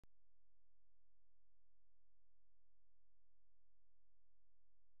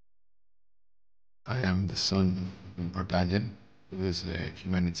I am the son of Vardanyan, who is a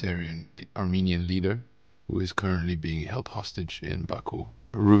humanitarian Armenian leader who is currently being held hostage in Baku.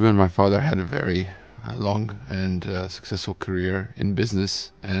 Ruben, my father, had a very long and successful career in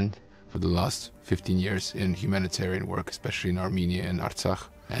business and for the last 15 years in humanitarian work, especially in Armenia and Artsakh.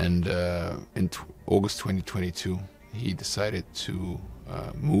 And in August 2022, he decided to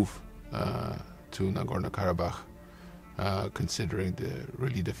move to Nagorno-Karabakh, considering the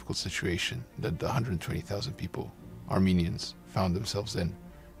really difficult situation that the 120,000 people, Armenians, found themselves in.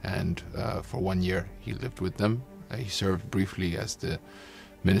 And for 1 year, he lived with them. He served briefly as the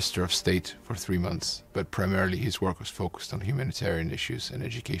Minister of State for 3 months, but primarily his work was focused on humanitarian issues and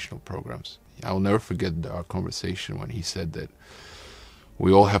educational programs. I'll never forget our conversation when he said that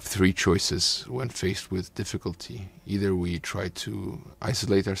we all have three choices when faced with difficulty. Either we try to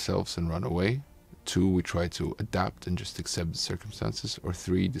isolate ourselves and run away, two, we try to adapt and just accept the circumstances, or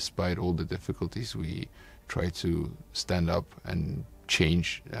three, despite all the difficulties, we try to stand up and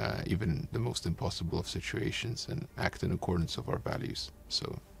change even the most impossible of situations and act in accordance with our values. So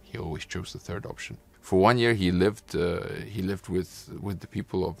he always chose the third option. For 1 year, he lived with the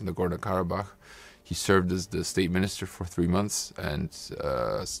people of Nagorno-Karabakh. He served as the state minister for 3 months, and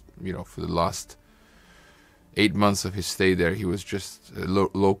for the last 8 months of his stay there, he was just a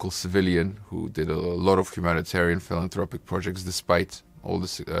local civilian who did a lot of humanitarian philanthropic projects despite all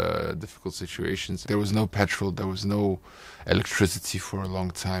the difficult situations. There was no petrol, there was no electricity for a long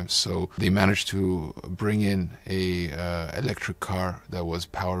time, so they managed to bring in a electric car that was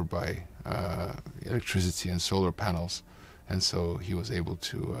powered by electricity and solar panels, and so he was able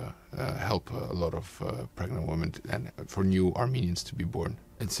to help a lot of pregnant women and for new Armenians to be born.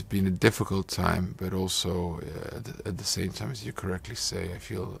 It's been a difficult time, but also at the same time, as you correctly say, I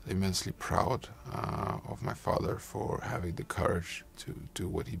feel immensely proud of my father for having the courage to do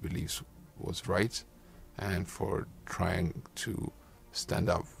what he believes was right and for trying to stand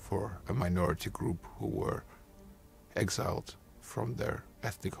up for a minority group who were exiled from their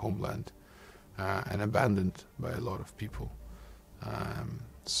ethnic homeland and abandoned by a lot of people.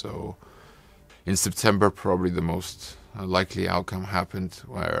 So in September, probably the most likely outcome happened,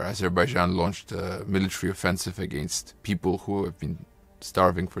 where Azerbaijan launched a military offensive against people who have been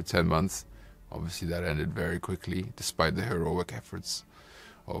starving for 10 months. Obviously that ended very quickly, despite the heroic efforts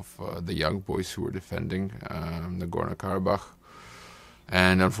of the young boys who were defending Nagorno-Karabakh.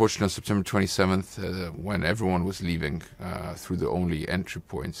 And unfortunately, on September 27th, when everyone was leaving through the only entry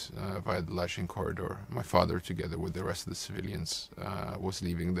point via the Lachin corridor, my father, together with the rest of the civilians, was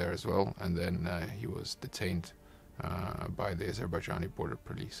leaving there as well. And then he was detained by the Azerbaijani border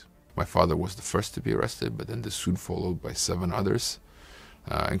police. My father was the first to be arrested, but then this soon followed by 7 others,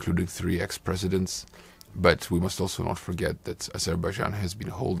 including 3 ex-presidents. But we must also not forget that Azerbaijan has been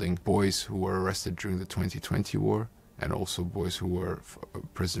holding boys who were arrested during the 2020 war, and also boys who were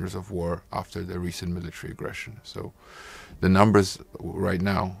prisoners of war after the recent military aggression. So the numbers right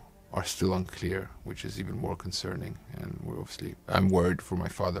now are still unclear, which is even more concerning. And I'm worried for my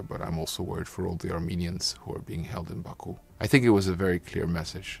father, but I'm also worried for all the Armenians who are being held in Baku. I think it was a very clear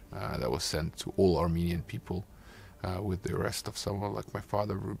message that was sent to all Armenian people with the arrest of someone like my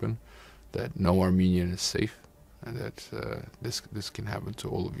father, Ruben, that no Armenian is safe, and that this can happen to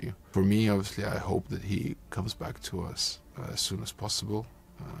all of you. For me, obviously, I hope that he comes back to us as soon as possible.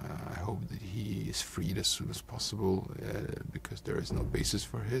 I hope that he is freed as soon as possible, because there is no basis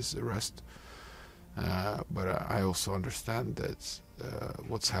for his arrest. But I also understand that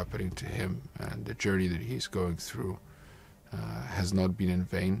what's happening to him and the journey that he's going through has not been in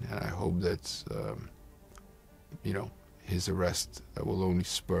vain, and I hope that his arrest will only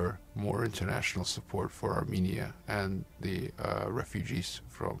spur more international support for Armenia and the refugees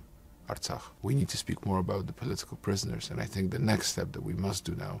from Artsakh. We need to speak more about the political prisoners, and I think the next step that we must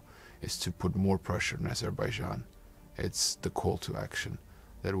do now is to put more pressure on Azerbaijan. It's the call to action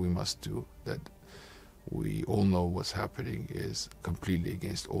that we must do, that we all know what's happening is completely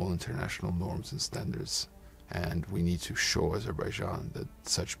against all international norms and standards, and we need to show Azerbaijan that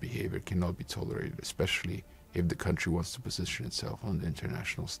such behavior cannot be tolerated, especially if the country wants to position itself on the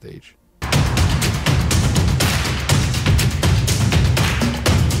international stage.